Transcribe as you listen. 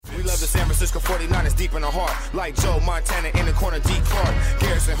Francisco 49ers deep in the heart. Like Joe Montana in the corner, D. Clark.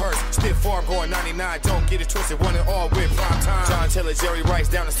 Garrison Hurst, stiff farm going 99. Don't get it twisted, one and all with prime time. John Taylor, Jerry Rice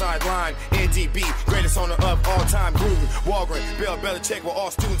down the sideline. NDB, greatest owner of all time. Gruden, Walgren, Bill Belichick were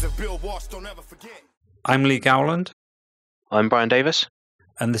all students of Bill Walsh. Don't ever forget. I'm Lee Gowland. I'm Brian Davis.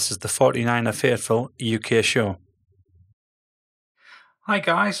 And this is the 49er Faithful UK show. Hi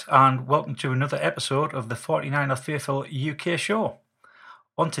guys, and welcome to another episode of the 49er Faithful UK show.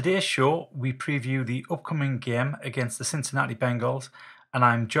 On today's show, we preview the upcoming game against the Cincinnati Bengals, and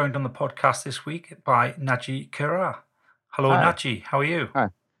I'm joined on the podcast this week by Naji Kira. Hello, Hi. Naji. How are you? Hi.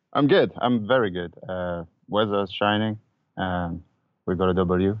 I'm good. I'm very good. Weather's shining, and we got a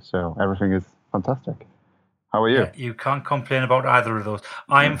W, so everything is fantastic. How are you? Yeah, you can't complain about either of those.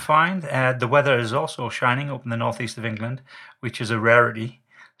 I am fine. The weather is also shining up in the northeast of England, which is a rarity.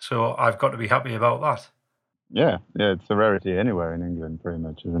 So I've got to be happy about that. Yeah, it's a rarity anywhere in England, pretty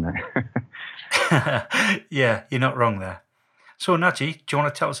much, isn't it? Yeah, you're not wrong there. So, Naji, do you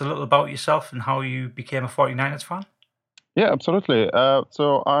want to tell us a little about yourself and how you became a 49ers fan? Yeah, absolutely.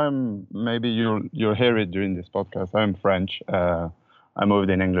 So maybe you'll hear it during this podcast. I'm French. I moved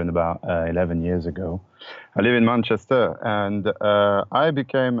in England about 11 years ago. I live in Manchester, and I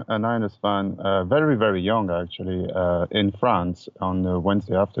became a Niners fan very, very young, actually. In France, on a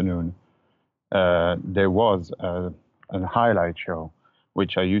Wednesday afternoon, there was a highlight show,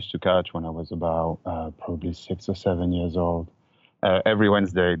 which I used to catch when I was about probably 6 or 7 years old, every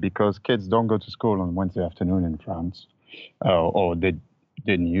Wednesday, because kids don't go to school on Wednesday afternoon in France, or they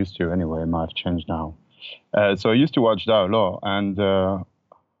didn't used to anyway. It might have changed now. So I used to watch that a lot, and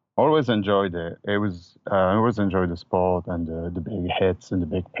always enjoyed it. I always enjoyed the sport and the big hits and the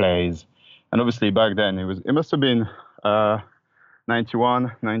big plays. And obviously back then it must have been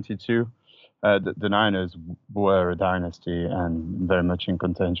 91, 92. The Niners were a dynasty and very much in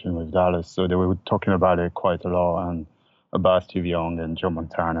contention with Dallas. So they were talking about it quite a lot, and about Steve Young and Joe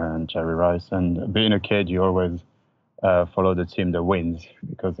Montana and Jerry Rice. And being a kid, you always follow the team that wins,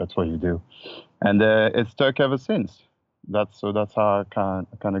 because that's what you do. And it's stuck ever since. That's how I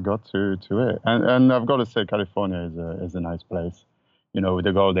kind of got to it. And I've got to say, California is a nice place. You know, with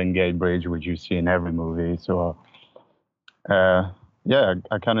the Golden Gate Bridge, which you see in every movie. So, I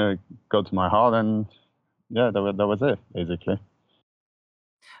kind of got to my heart, and that was it, basically.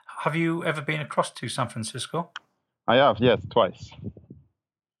 Have you ever been across to San Francisco? I have, yes, twice.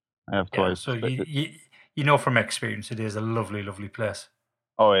 I have twice. So you know from experience, it is a lovely, lovely place.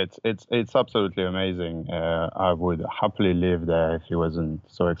 Oh, it's absolutely amazing. I would happily live there if it wasn't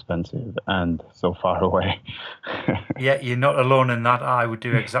so expensive and so far away. Yeah, you're not alone in that. I would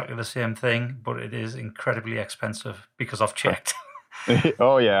do exactly the same thing, but it is incredibly expensive because I've checked.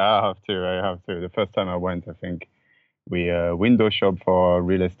 Oh yeah, I have to. The first time I went, I think we window shopped for a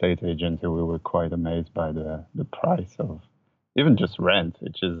real estate agent, and we were quite amazed by the price of even just rent,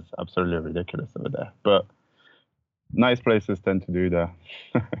 which is absolutely ridiculous over there. But nice places tend to do that.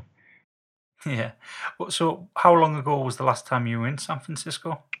 Yeah. So how long ago was the last time you were in San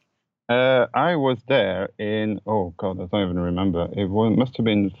Francisco? I was there in, oh God, I don't even remember. Must have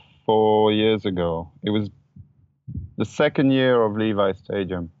been 4 years ago. It was the second year of Levi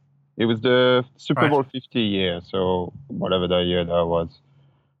Stadium. It was the Super Bowl 50 year, so whatever that year that was.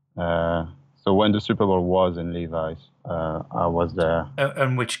 So when the Super Bowl was in Levi's, I was there.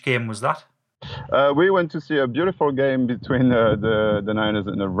 And which game was that? We went to see a beautiful game between the Niners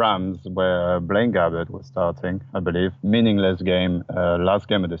and the Rams, where Blaine Gabbert was starting, I believe. Meaningless game, last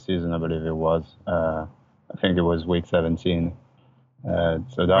game of the season, I believe it was. I think it was week 17.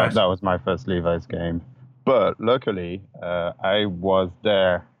 So that was my first Levi's game. But luckily, I was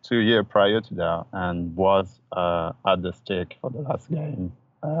there 2 years prior to that, and was at the stick for the last game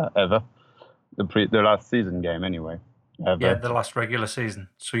ever. The last season game, anyway. Yeah, the last regular season.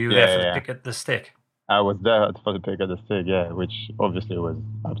 So you were there for the pick at the stick? I was there for the pick at the stick, yeah, which obviously was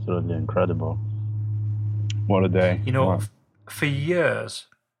absolutely incredible. What a day. You know, for years,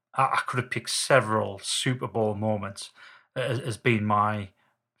 I could have picked several Super Bowl moments as being my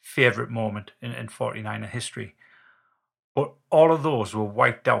favourite moment in 49er history. But all of those were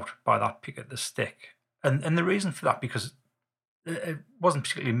wiped out by that pick at the stick. And the reason for that, because it wasn't a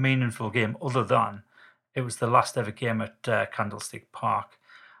particularly meaningful game, other than it was the last ever game at Candlestick Park.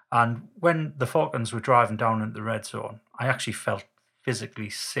 And when the Falcons were driving down into the red zone, I actually felt physically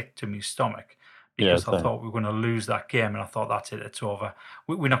sick to my stomach, because I thought we were going to lose that game, and I thought, that's it, it's over.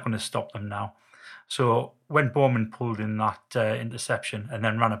 We're not going to stop them now. So when Bowman pulled in that interception and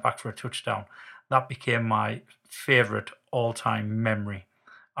then ran it back for a touchdown, that became my favourite all-time memory.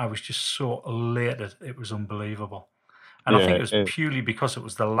 I was just so elated. It was unbelievable. And I think it was purely because it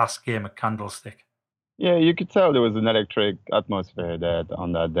was the last game at Candlestick. Yeah, you could tell there was an electric atmosphere there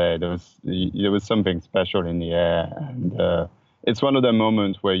on that day. There was something special in the air, and it's one of the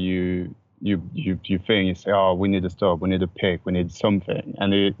moments where you think, you say, oh, we need to stop, we need to pick, we need something,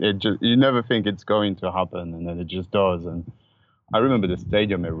 and it just, you never think it's going to happen, and then it just does. And I remember the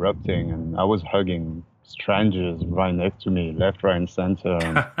stadium erupting, and I was hugging strangers right next to me, left, right, and center.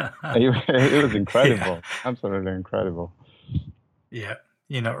 And it was incredible, absolutely incredible. Yeah,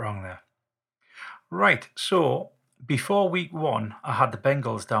 you're not wrong there. Right, so before week 1, I had the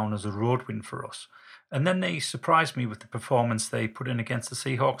Bengals down as a road win for us. And then they surprised me with the performance they put in against the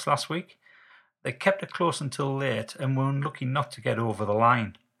Seahawks last week. They kept it close until late and were unlucky not to get over the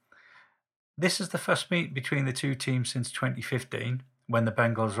line. This is the first meet between the two teams since 2015, when the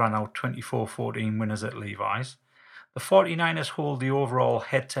Bengals ran out 24-14 winners at Levi's. The 49ers hold the overall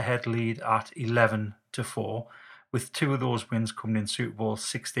head-to-head lead at 11-4, with 2 of those wins coming in Super Bowl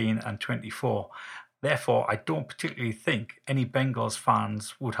 16 and 24. Therefore, I don't particularly think any Bengals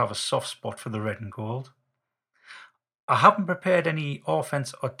fans would have a soft spot for the red and gold. I haven't prepared any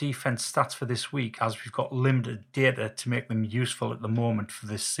offense or defense stats for this week, as we've got limited data to make them useful at the moment for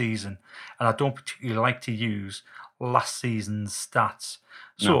this season, and I don't particularly like to use last season's stats.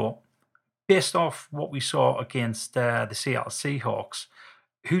 No. So, based off what we saw against the Seattle Seahawks,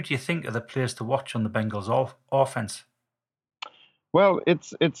 who do you think are the players to watch on the Bengals offense? Well,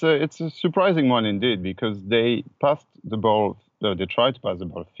 it's a surprising one indeed, because they passed the ball. They tried to pass the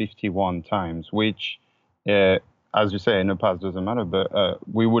ball 51 times, which, as you say, in the past doesn't matter. But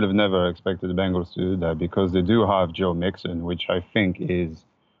we would have never expected the Bengals to do that, because they do have Joe Mixon, which I think is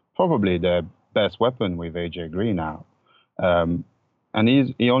probably their best weapon with AJ Green now. And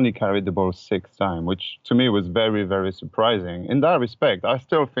he only carried the ball 6 times, which to me was very, very surprising. In that respect, I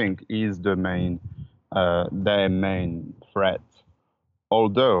still think he's their main threat.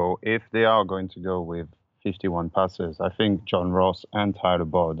 Although, if they are going to go with 51 passes, I think John Ross and Tyler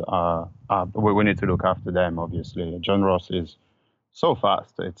Boyd we need to look after them, obviously. John Ross is so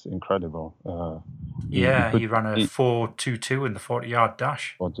fast, it's incredible. He ran a 4.22 in the 40-yard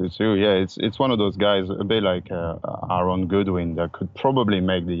dash. 4.22, yeah. It's one of those guys, a bit like Aaron Goodwin, that could probably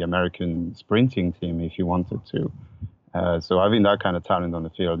make the American sprinting team if he wanted to. So having that kind of talent on the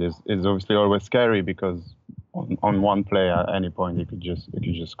field is obviously always scary, because on one play at any point you could just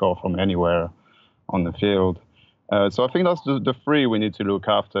score from anywhere on the field. So I think that's the 3 we need to look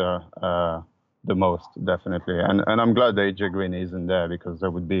after the most, definitely. And I'm glad that AJ Green isn't there, because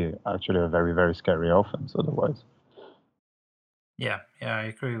that would be actually a very, very scary offense otherwise. Yeah, I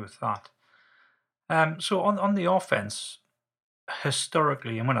agree with that. So on the offense,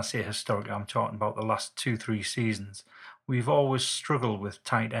 historically, and when I say historically, I'm talking about the last 2-3 seasons, we've always struggled with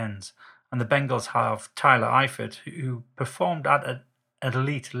tight ends. And the Bengals have Tyler Eifert, who performed at an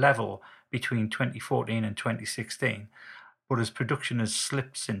elite level between 2014 and 2016, but his production has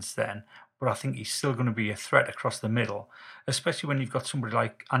slipped since then. But I think he's still going to be a threat across the middle, especially when you've got somebody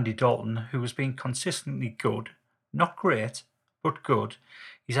like Andy Dalton, who has been consistently good, not great, but good.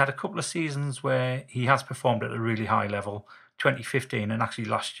 He's had a couple of seasons where he has performed at a really high level, 2015 and actually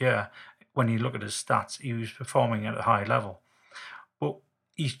last year. When you look at his stats, he was performing at a high level. But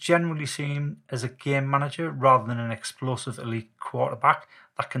he's generally seen as a game manager rather than an explosive elite quarterback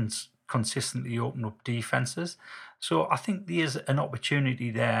that can consistently open up defenses. So I think there's an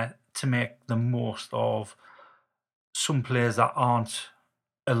opportunity there to make the most of some players that aren't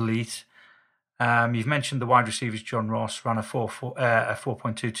elite. You've mentioned the wide receivers. John Ross ran a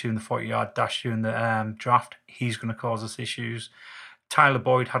 4.22 in the 40-yard dash during the draft. He's going to cause us issues. Tyler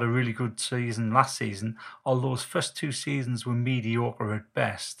Boyd had a really good season last season, although his first 2 seasons were mediocre at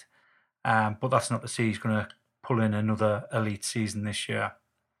best. But that's not to say he's going to pull in another elite season this year.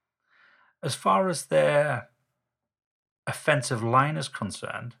 As far as their offensive line is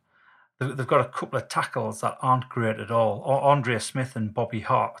concerned, they've got a couple of tackles that aren't great at all. Andre Smith and Bobby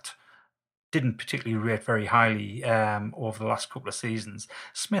Hart didn't particularly rate very highly over the last couple of seasons.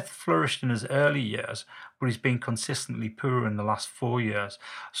 Smith flourished in his early years, but he's been consistently poor in the last 4 years.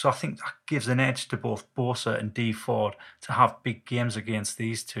 So I think that gives an edge to both Bosa and Dee Ford to have big games against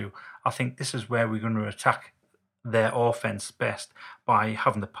these two. I think this is where we're going to attack their offense best, by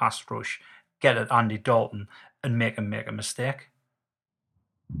having the pass rush, get at Andy Dalton, and make him make a mistake.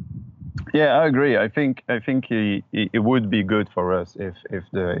 Yeah, I agree. I think it would be good for us if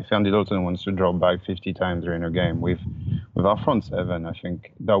Andy Dalton wants to drop back 50 times during a game with our front 7. I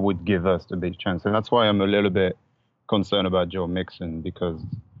think that would give us the big chance, and that's why I'm a little bit concerned about Joe Mixon, because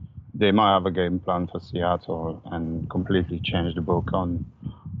they might have a game plan for Seattle and completely change the book on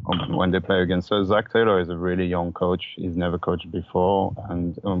when they play against us. Zach Taylor is a really young coach. He's never coached before,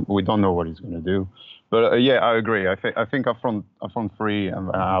 and we don't know what he's going to do. But yeah, I agree. I think our front three and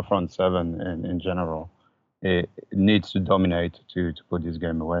our front seven in general, it needs to dominate to put this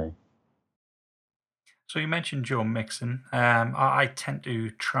game away. So you mentioned Joe Mixon. I tend to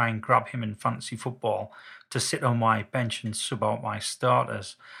try and grab him in fantasy football to sit on my bench and sub out my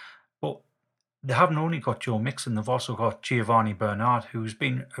starters. But they haven't only got Joe Mixon, they've also got Giovanni Bernard, who's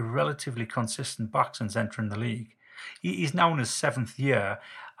been a relatively consistent back since entering the league. He's now in his 7th year,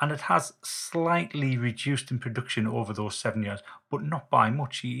 and it has slightly reduced in production over those 7 years, but not by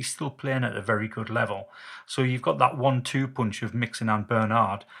much. He's still playing at a very good level. So you've got that 1-2 punch of Mixon and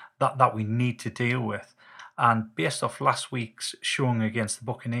Bernard that we need to deal with. And based off last week's showing against the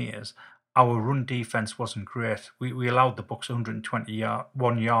Buccaneers, our run defense wasn't great. We allowed the Bucs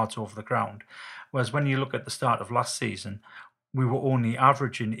 121 yards over the ground, whereas when you look at the start of last season, we were only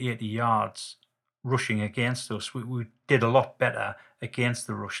averaging 80 yards rushing against us. We did a lot better against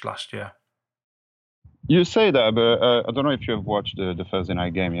the rush last year. You say that, but I don't know if you've watched the Thursday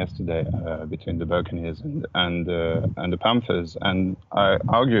night game yesterday between the Buccaneers and the Panthers. And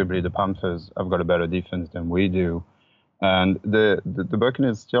arguably, the Panthers have got a better defense than we do. And the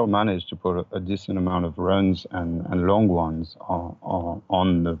Buccaneers still managed to put a decent amount of runs and long ones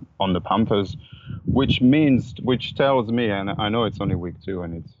on the Panthers, which tells me, and I know it's only week 2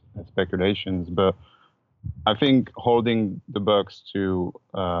 and it's speculations, but I think holding the Bucs to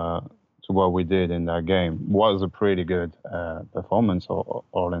what we did in that game was a pretty good performance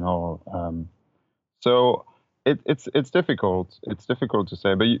all in all. So it's difficult. It's difficult to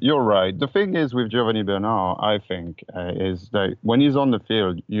say, but you're right. The thing is with Giovanni Bernard, I think, is that when he's on the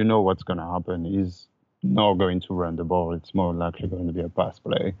field, you know what's going to happen. He's not going to run the ball. It's more likely going to be a pass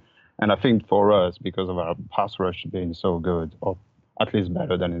play. And I think for us, because of our pass rush being so good, or at least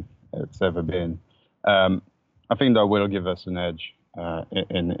better than it's ever been, I think that will give us an edge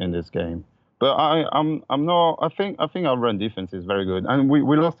in this game. But I'm not. I think our run defense is very good, and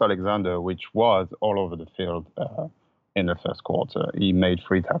we lost Alexander, which was all over the field in the first quarter. He made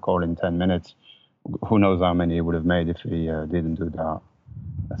 3 tackles in 10 minutes. Who knows how many he would have made if he didn't do that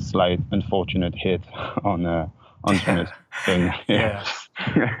slight unfortunate hit on Smith thing. Yeah.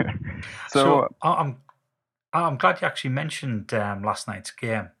 So I'm glad you actually mentioned last night's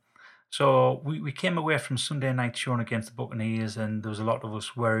game. So we came away from Sunday night showing against the Buccaneers, and there was a lot of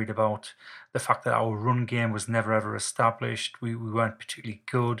us worried about the fact that our run game was never ever established. We weren't particularly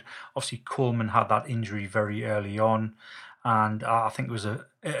good. Obviously, Coleman had that injury very early on, and I think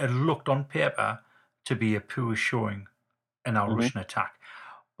it looked on paper to be a poor showing in our rushing attack.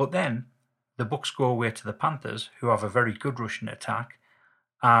 But then the Bucs go away to the Panthers, who have a very good rushing attack,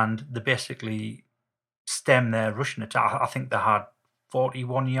 and they basically stem their rushing attack. I think they had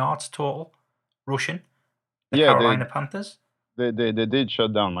 41 yards total rushing. The Carolina Panthers. They did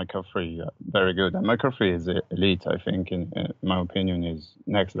shut down McCaffrey very good. And McCaffrey is elite, I think, in my opinion, is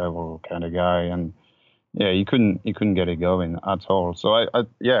next level kind of guy. And yeah, he couldn't get it going at all. So I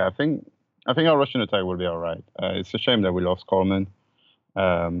think our rushing attack will be all right. It's a shame that we lost Coleman.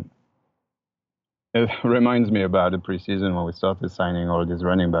 It reminds me about the preseason when we started signing all these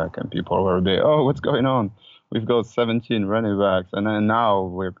running back, and people were a bit, oh, what's going on? We've got 17 running backs, and then now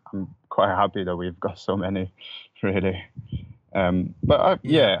I'm quite happy that we've got so many, really. But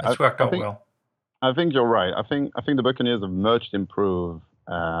it's worked out well. I think you're right. I think the Buccaneers have much improved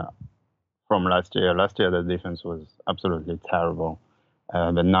from last year. Last year, the defense was absolutely terrible,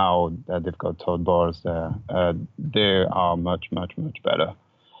 but now that they've got Todd Bowles there, they are much, much, much better.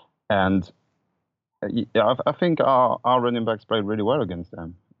 And I think our running backs played really well against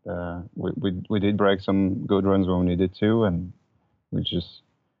them. We did break some good runs when we needed to, and we just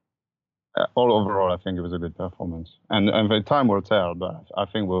all overall, I think it was a good performance. And the time will tell, but I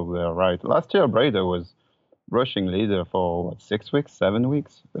think we'll be all right. Last year, Breda was rushing leader for 6 weeks, 7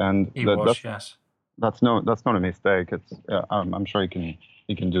 weeks, and yes. That's not a mistake. It's I'm sure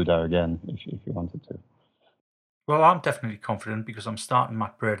he can do that again if he wanted to. Well, I'm definitely confident because I'm starting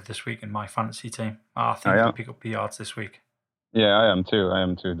Matt Breda this week in my fantasy team. I think he'll pick up the yards this week. Yeah, I am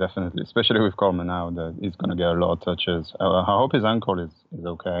too, definitely. Especially with Coleman now, that he's going to get a lot of touches. I hope his ankle is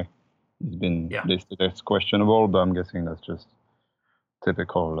okay. He's been listed as questionable, but I'm guessing that's just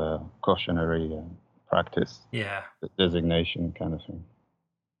typical cautionary practice designation kind of thing.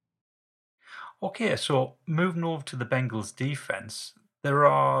 Okay, so moving over to the Bengals defense, there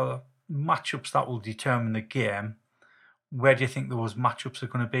are matchups that will determine the game. Where do you think those matchups are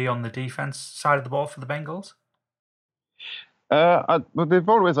going to be on the defense side of the ball for the Bengals? But they've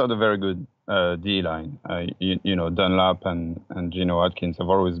always had a very good D line. Dunlap and Geno Atkins have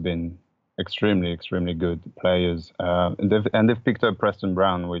always been extremely good players. They've picked up Preston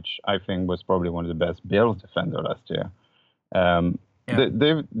Brown, which I think was probably one of the best Bills defender last year.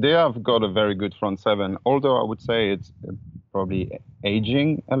 They have got a very good front seven, although I would say it's probably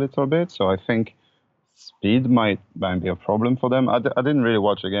aging a little bit. So I think speed might be a problem for them. I didn't really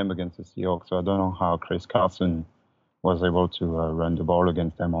watch the game against the Seahawks, so I don't know how Chris Carson was able to run the ball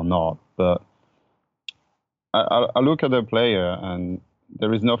against them or not. But I look at the player, and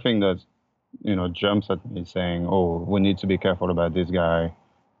there is nothing that jumps at me saying, "Oh, we need to be careful about this guy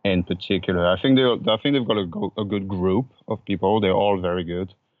in particular." I think they've got a good group of people. They're all very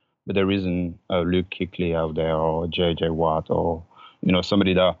good, but there isn't a Luke Kuechly out there or J.J. Watt or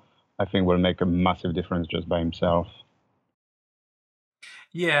somebody that I think will make a massive difference just by himself.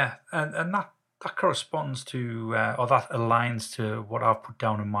 Yeah, and that corresponds to, or that aligns to what I've put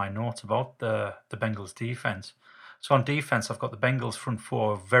down in my notes about the Bengals defense. So on defense, I've got the Bengals front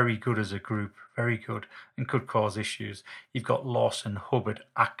four very good as a group, very good, and could cause issues. You've got Lawson, Hubbard,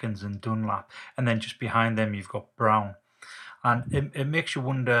 Atkins, and Dunlap, and then just behind them you've got Brown. And it makes you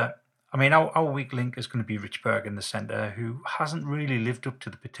wonder. I mean, our weak link is going to be Rich Berg in the centre, who hasn't really lived up to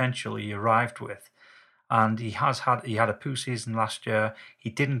the potential he arrived with. And he had a poo season last year. He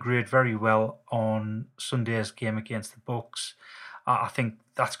didn't grade very well on Sunday's game against the Bucs. I think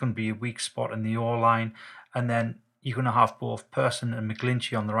that's going to be a weak spot in the O-line. And then you're going to have both Person and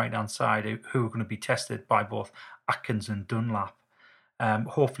McGlinchey on the right-hand side who are going to be tested by both Atkins and Dunlap.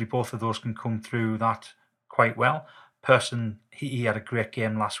 Hopefully both of those can come through that quite well. Person, he had a great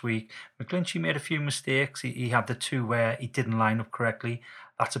game last week. McGlinchey made a few mistakes. He had the two where he didn't line up correctly.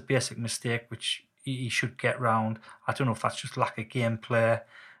 That's a basic mistake which he should get round. I don't know if that's just lack of gameplay.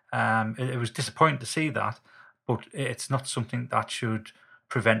 It was disappointing to see that, but it's not something that should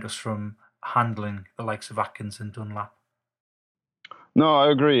prevent us from handling the likes of Atkins and Dunlap. No,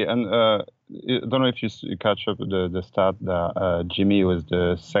 I agree. And I don't know if you catch up the stat that Jimmy was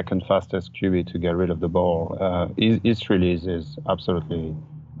the second fastest QB to get rid of the ball. His release is absolutely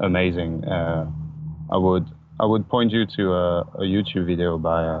amazing. I would point you to a YouTube video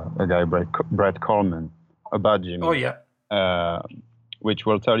by a guy, Brett Coleman, about Jimmy. Oh, yeah. Which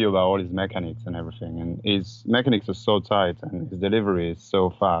will tell you about all his mechanics and everything. And his mechanics are so tight and his delivery is so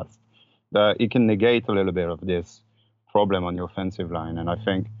fast that he can negate a little bit of this problem on the offensive line. And I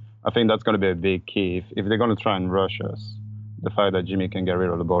think that's going to be a big key. If they're going to try and rush us, the fact that Jimmy can get rid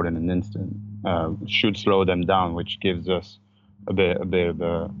of the ball in an instant should slow them down, which gives us a bit of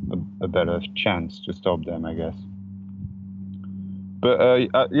a better chance to stop them, I guess. But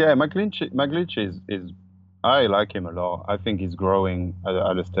McGlinchey is I like him a lot. I think he's growing at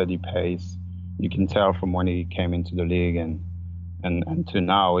a steady pace. You can tell from when he came into the league and to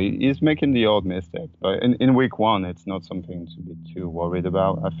now, he's making the odd mistake. But in week one, it's not something to be too worried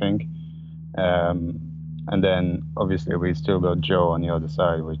about, I think. And then, obviously, we still got Joe on the other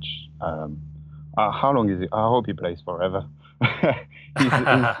side, which, how long is he? I hope he plays forever.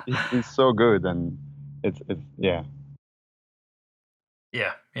 he's so good, and it's yeah.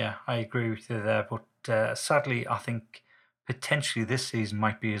 Yeah, I agree with you there. But sadly, I think potentially this season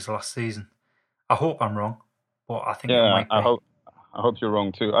might be his last season. I hope I'm wrong, but I think it might be. I hope you're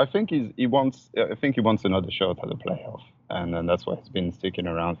wrong too. I think he wants another shot at the playoff, and that's why he's been sticking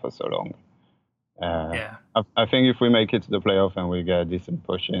around for so long. I think if we make it to the playoff and we get a decent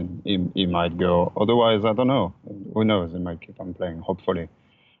push in, he might go. Otherwise, I don't know. Who knows? He might keep on playing, hopefully.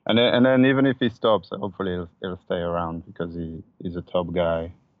 And then even if he stops, hopefully he'll stay around because he's a top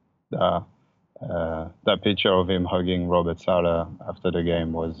guy. That picture of him hugging Robert Saleh after the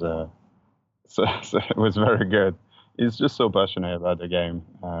game was it was very good. He's just so passionate about the game,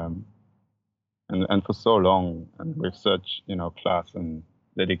 and for so long, and with such class and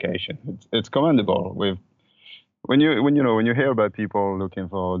dedication, it's commendable. When you hear about people looking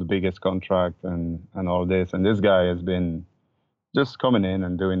for the biggest contract and all this, and this guy has been just coming in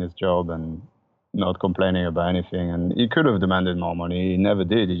and doing his job and not complaining about anything, and he could have demanded more money. He never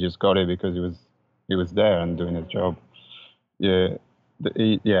did. He just got it because he was there and doing his job.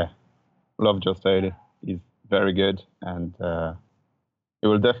 Love Joe Staley. He's very good, and he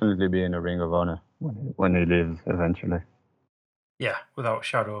will definitely be in a Ring of Honor when he leaves eventually. Yeah, without a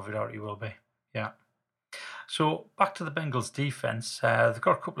shadow of a doubt, he will be. Yeah. So back to the Bengals defense. They've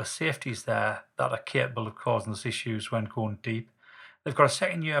got a couple of safeties there that are capable of causing us issues when going deep. They've got a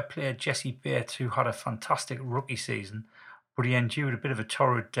second-year player, Jesse Bates, who had a fantastic rookie season, but he endured a bit of a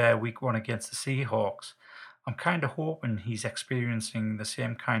torrid week one against the Seahawks. I'm kind of hoping he's experiencing the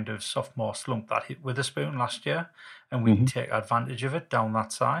same kind of sophomore slump that hit Witherspoon last year, and we can take advantage of it down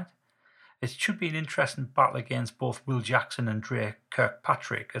that side. It should be an interesting battle against both Will Jackson and Drake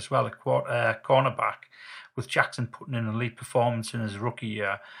Kirkpatrick as well, a cornerback, with Jackson putting in an elite performance in his rookie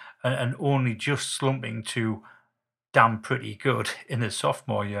year and only just slumping to damn pretty good in his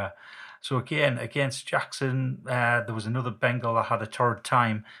sophomore year. So again, against Jackson, there was another Bengal that had a torrid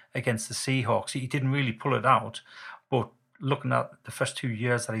time against the Seahawks. He didn't really pull it out, but looking at the first 2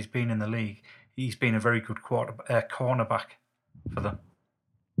 years that he's been in the league, he's been a very good cornerback for them.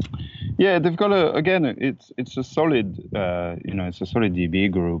 Yeah, they've got it's a solid, it's a solid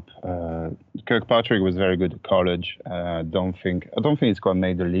DB group. Kirkpatrick was very good at college. I don't think he's quite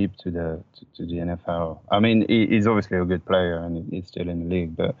made the leap to the NFL. I mean, he's obviously a good player and he's still in the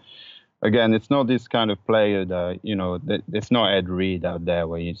league, but again, it's not this kind of player that, it's not Ed Reed out there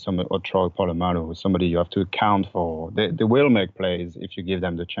or Troy Polamalu, who's somebody you have to account for. They will make plays if you give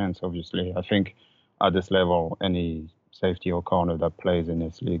them the chance, obviously. I think at this level, any safety or corner that plays in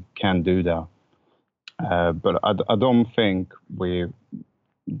this league can do that. But I don't think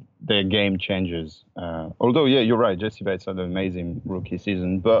they're game changers. Although, yeah, you're right, Jesse Bates had an amazing rookie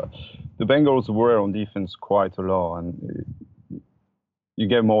season, but the Bengals were on defense quite a lot, and you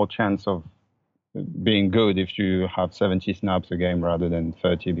get more chance of being good if you have 70 snaps a game rather than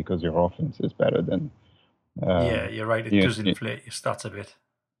 30 because your offense is better than. Yeah, you're right. It does inflate your stats a bit.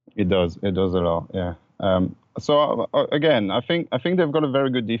 It does a lot. Yeah. So again, I think they've got a very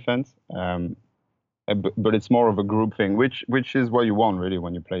good defense, but it's more of a group thing, which is what you want really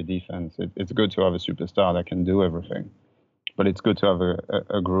when you play defense. It's good to have a superstar that can do everything, but it's good to have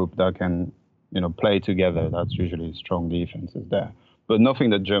a group that can play together. That's usually strong defenses there. But nothing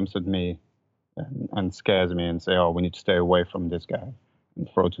that jumps at me and scares me and say, oh, we need to stay away from this guy and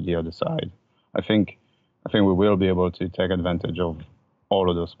throw to the other side. I think we will be able to take advantage of all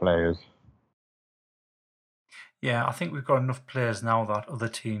of those players. Yeah, I think we've got enough players now that other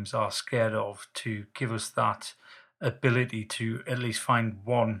teams are scared of to give us that ability to at least find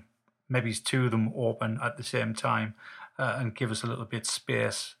one, maybe two of them open at the same time and give us a little bit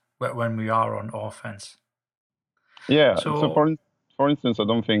space when we are on offense. Yeah, so for instance, I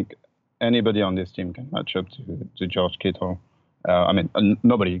don't think anybody on this team can match up to George Kittle. I mean,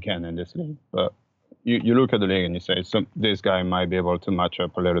 nobody can in this league, but you look at the league and you say, this guy might be able to match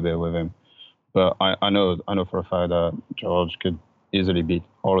up a little bit with him. But I know for a fact that George could easily beat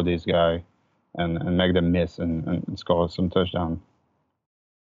all of these guys and make them miss and score some touchdown.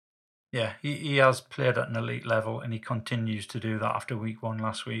 Yeah, he has played at an elite level and he continues to do that after week 1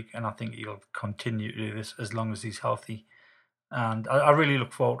 last week. And I think he'll continue to do this as long as he's healthy. And I really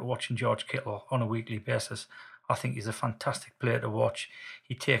look forward to watching George Kittle on a weekly basis. I think he's a fantastic player to watch.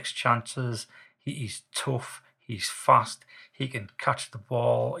 He takes chances. He's tough. He's fast. He can catch the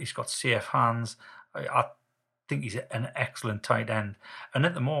ball. He's got safe hands. I think he's an excellent tight end. And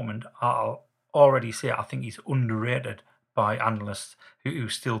at the moment, I'll already say I think he's underrated by analysts who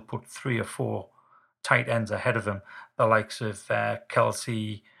still put 3 or 4 tight ends ahead of him. The likes of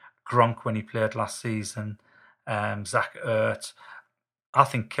Kelsey, Gronk when he played last season, Zach Ertz. I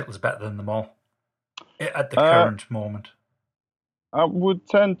think Kittle's better than them all at the current moment. I would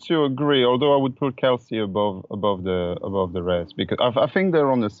tend to agree, although I would put Kelsey above the rest because I think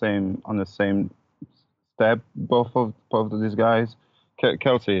they're on the same step. Both of these guys.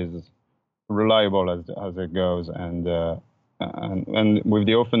 Kelsey is reliable as it goes, and with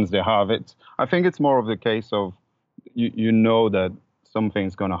the offense they have, I think it's more of the case of you know that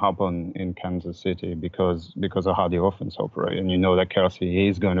something's going to happen in Kansas City because of how the offense operates, and you know that Kelsey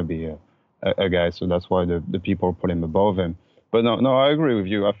is going to be a guy, so that's why the people put him above him. But no, I agree with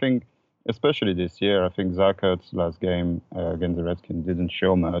you. I think, especially this year, I think Zach Ertz's last game against the Redskins didn't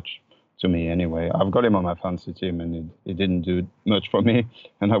show much to me anyway. I've got him on my fantasy team, and he didn't do much for me.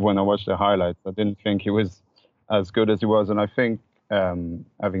 And when I watched the highlights, I didn't think he was as good as he was. And I think having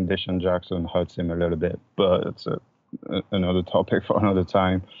Deshaun Jackson hurts him a little bit, but it's another topic for another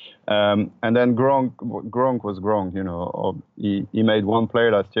time. And then Gronk was Gronk, he made one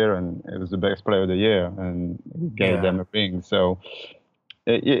play last year and it was the best player of the year and he gave them a ring. So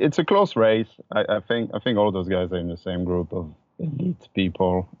it's a close race. I think all of those guys are in the same group of elite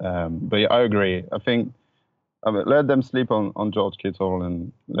people. But yeah, I agree. I think let them sleep on George Kittle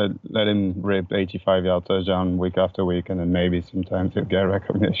and let him rip 85-yard touchdown week after week, and then maybe sometimes he'll get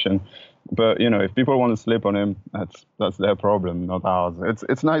recognition. But if people want to sleep on him, that's their problem, not ours.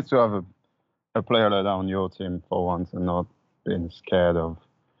 It's nice to have a player like that on your team for once, and not being scared of,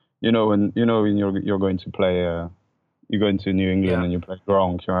 when you're going to play, you go into New England and you play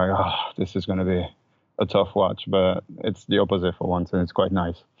Gronk, you're like, this is going to be a tough watch. But it's the opposite for once, and it's quite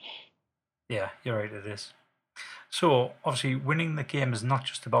nice. Yeah, you're right. It is. So, obviously, winning the game is not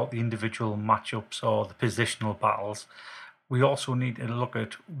just about the individual matchups or the positional battles. We also need to look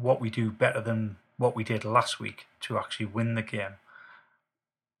at what we do better than what we did last week to actually win the game.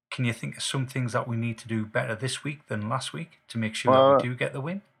 Can you think of some things that we need to do better this week than last week to make sure that we do get the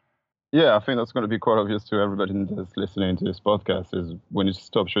win? Yeah, I think that's going to be quite obvious to everybody that's listening to this podcast is we need to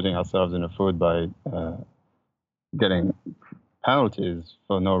stop shooting ourselves in the foot by getting penalties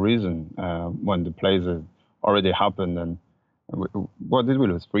for no reason when the plays have already happened. And what did we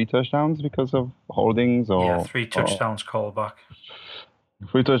lose? 3 touchdowns because of holdings? Yeah, 3 touchdowns called back.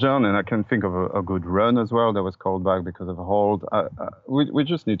 3 touchdowns, and I can think of a good run as well that was called back because of a hold. We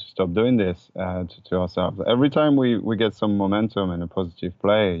just need to stop doing this to ourselves. Every time we get some momentum and a positive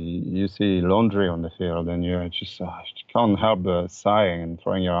play, you see laundry on the field, and you just can't help but sighing and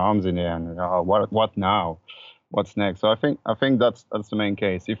throwing your arms in the air and what now? What's next? So I think that's the main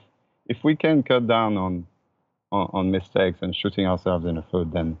case. If we can cut down on mistakes and shooting ourselves in the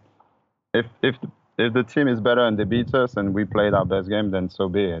foot, then if the team is better and they beat us and we played our best game, then so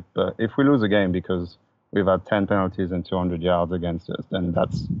be it. But if we lose a game because we've had 10 penalties and 200 yards against us, then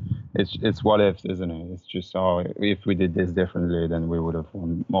it's what ifs, isn't it? It's just, if we did this differently, then we would have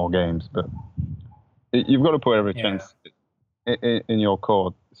won more games. But you've got to put every chance in your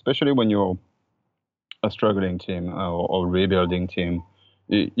court, especially when you're a struggling team or rebuilding team.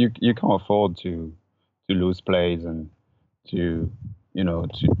 You can't afford to lose plays and to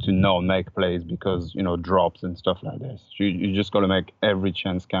not make plays because drops and stuff like this. You just got to make every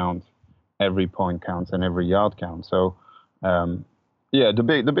chance count, every point counts, and every yard count. So the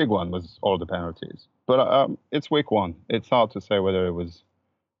big one was all the penalties. But it's week 1. It's hard to say whether it was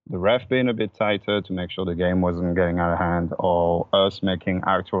the ref being a bit tighter to make sure the game wasn't getting out of hand or us making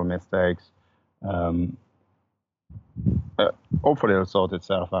actual mistakes. Hopefully it'll sort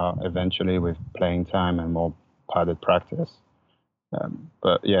itself out eventually with playing time and more padded practice.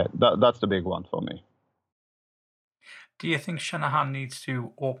 But yeah, that's the big one for me. Do you think Shanahan needs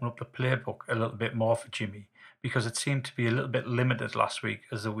to open up the playbook a little bit more for Jimmy? Because it seemed to be a little bit limited last week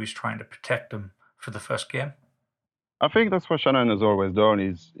as though he was trying to protect him for the first game. I think that's what Shanahan has always done.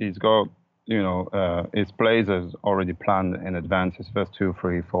 He's got, his plays has already planned in advance, his first 2,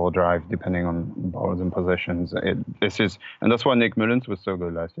 3, 4 drives, depending on balls and possessions. And that's why Nick Mullins was so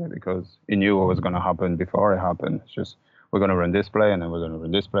good last year, because he knew what was going to happen before it happened. It's just, we're going to run this play, and then we're going to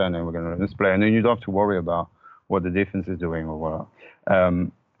run this play, and then we're going to run this play. And then you don't have to worry about what the defense is doing or what.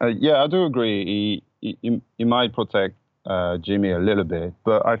 I do agree. He might protect Jimmy a little bit,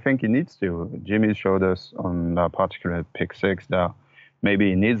 but I think he needs to. Jimmy showed us on that particular pick 6 that maybe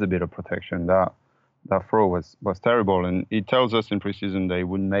he needs a bit of protection. That throw was terrible, and he tells us in preseason that he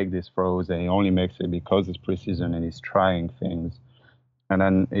wouldn't make these throws, and he only makes it because it's preseason and he's trying things. And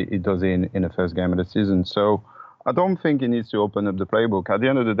then he does it in the first game of the season. So I don't think he needs to open up the playbook. At the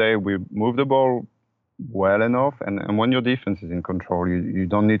end of the day, we move the ball well enough, and when your defense is in control, you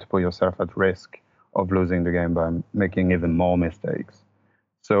don't need to put yourself at risk of losing the game by making even more mistakes.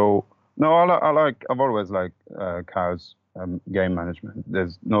 So no, I've always liked Kyle's game management.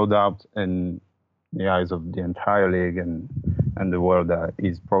 There's no doubt in the eyes of the entire league and the world that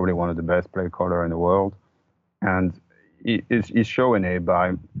he's probably one of the best play caller in the world, and he's showing it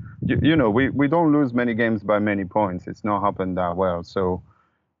by, we don't lose many games by many points. It's not happened that well. So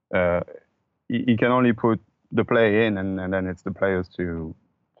he can only put the play in, and then it's the players to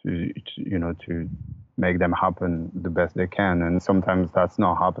make them happen the best they can. And sometimes that's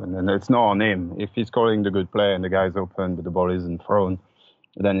not happened, and it's not on him. If he's calling the good play and the guy's open but the ball isn't thrown,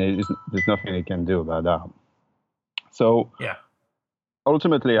 then there's nothing he can do about that. So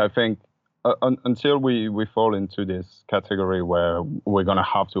ultimately, I think until we fall into this category where we're going to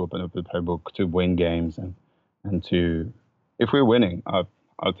have to open up the playbook to win games and to, if we're winning,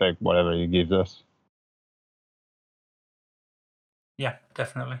 I'll take whatever he gives us. Yeah,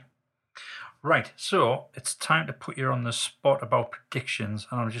 definitely. Right, so it's time to put you on the spot about predictions,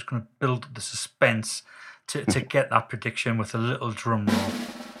 and I'm just going to build the suspense to get that prediction with a little drum roll.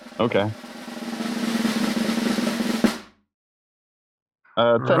 Okay.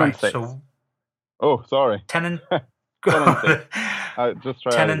 10 and 6. So, oh, sorry. 10 and 10 and 6. Just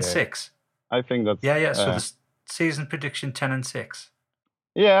try 10 and 6. I think that's So the season prediction 10 and 6.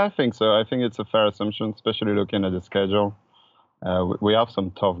 Yeah, I think so. I think it's a fair assumption, especially looking at the schedule. We have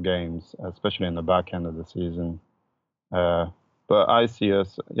some tough games, especially in the back end of the season. But I see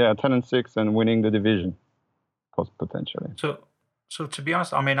us, 10 and 6 and winning the division, potentially. So to be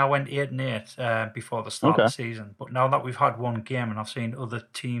honest, I mean, I went 8 and 8 before the start of the season. But now that we've had one game and I've seen other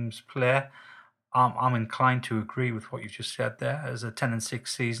teams play, I'm inclined to agree with what you just said there. As a 10-6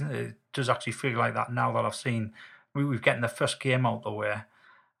 season, it does actually feel like that now that I've seen we've getting the first game out the way,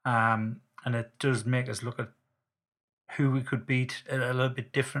 and it does make us look at who we could beat a little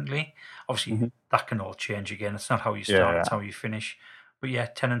bit differently. Obviously, that can all change again. It's not how you start; it's how you finish. But yeah,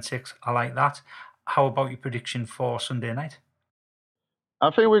 10-6, I like that. How about your prediction for Sunday night? I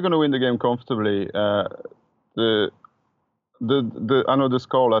think we're going to win the game comfortably. I know the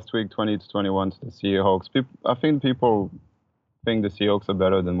score last week, 20-21 to the Seahawks. I think people think the Seahawks are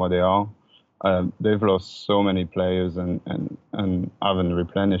better than what they are. They've lost so many players and haven't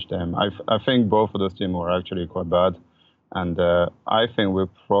replenished them. I think both of those teams were actually quite bad, and I think we're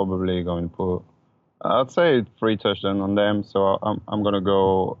probably going to put, I'd say 3 touchdowns on them. So I'm going to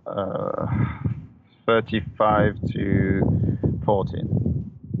go 35-14.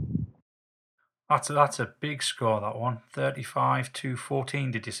 That's a big score, that one.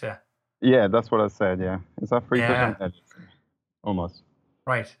 35-14, did you say? Yeah, that's what I said, yeah. Is that 3 touchdowns? Almost.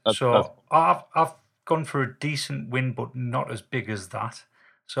 Right. I've gone for a decent win, but not as big as that.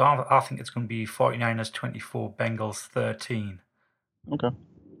 So I think it's going to be 49ers 24, Bengals 13. Okay.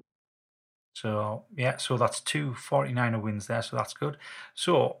 So, yeah, so that's 2 49er wins there, so that's good.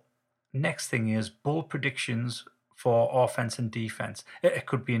 So, next thing is bold predictions for offense and defense. It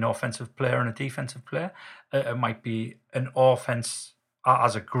could be an offensive player and a defensive player. It might be an offense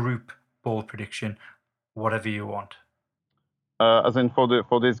as a group bold prediction, whatever you want. As in for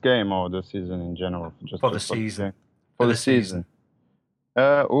this game or the season in general? For the season. For the season.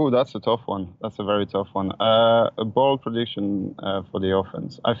 That's a tough one. That's a very tough one. A bold prediction for the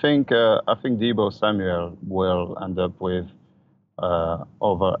offense. I think Deebo Samuel will end up with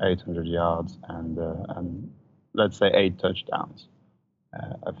over 800 yards and let's say 8 touchdowns.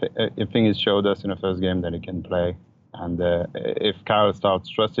 I think he showed us in the first game that he can play. And if Kyle starts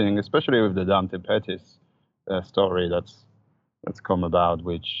trusting, especially with the Dante Pettis story that's come about,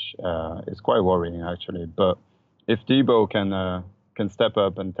 which is quite worrying actually. But if Deebo can step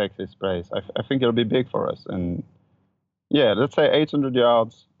up and take his place, I think it'll be big for us. And yeah, let's say 800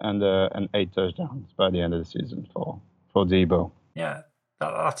 yards and 8 touchdowns by the end of the season for Deebo. Yeah,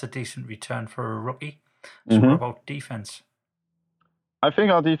 that's a decent return for a rookie. So what about defense? I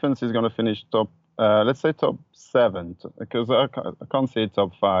think our defense is going to finish let's say top 7, because I can't say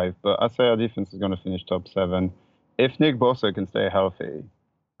top 5, but I say our defense is going to finish top 7. If Nick Bosa can stay healthy,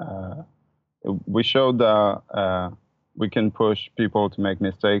 we showed that we can push people to make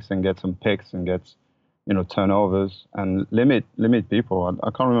mistakes and get some picks and get turnovers and limit people. I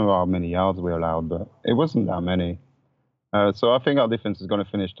can't remember how many yards we allowed, but it wasn't that many. So I think our defense is going to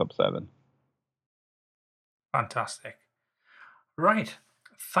finish top 7. Fantastic. Right.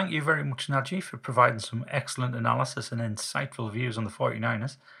 Thank you very much, Najee, for providing some excellent analysis and insightful views on the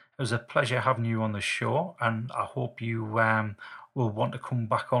 49ers. It was a pleasure having you on the show, and I hope you will want to come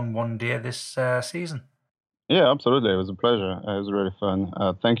back on one day this season. Yeah, absolutely. It was a pleasure. It was really fun.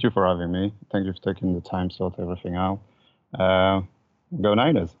 Thank you for having me. Thank you for taking the time to sort everything out. Go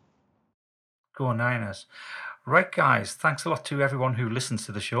Niners. Go Niners. Right, guys. Thanks a lot to everyone who listens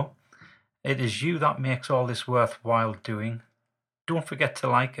to the show. It is you that makes all this worthwhile doing. Don't forget to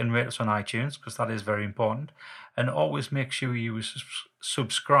like and rate us on iTunes, because that is very important. And always make sure you are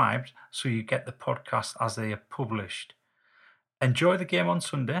subscribed so you get the podcast as they are published. Enjoy the game on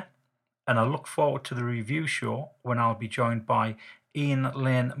Sunday, and I look forward to the review show when I'll be joined by Ian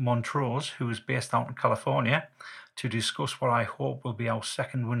Lane Montrose, who is based out in California, to discuss what I hope will be our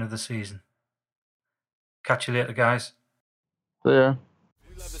second win of the season. Catch you later, guys. See ya.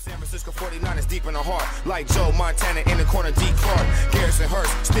 We love the San Francisco 49ers deep in the heart. Like Joe Montana in the corner, D. Clark. Garrison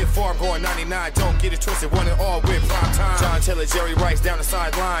Hurst, stiff farm going 99. Don't get it twisted, one and all with prime time. John Taylor, Jerry Rice down the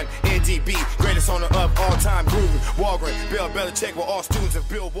sideline. NDB, greatest owner of all time. Gruden, Walgren, Bill Belichick were all students of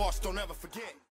Bill Walsh. Don't ever forget.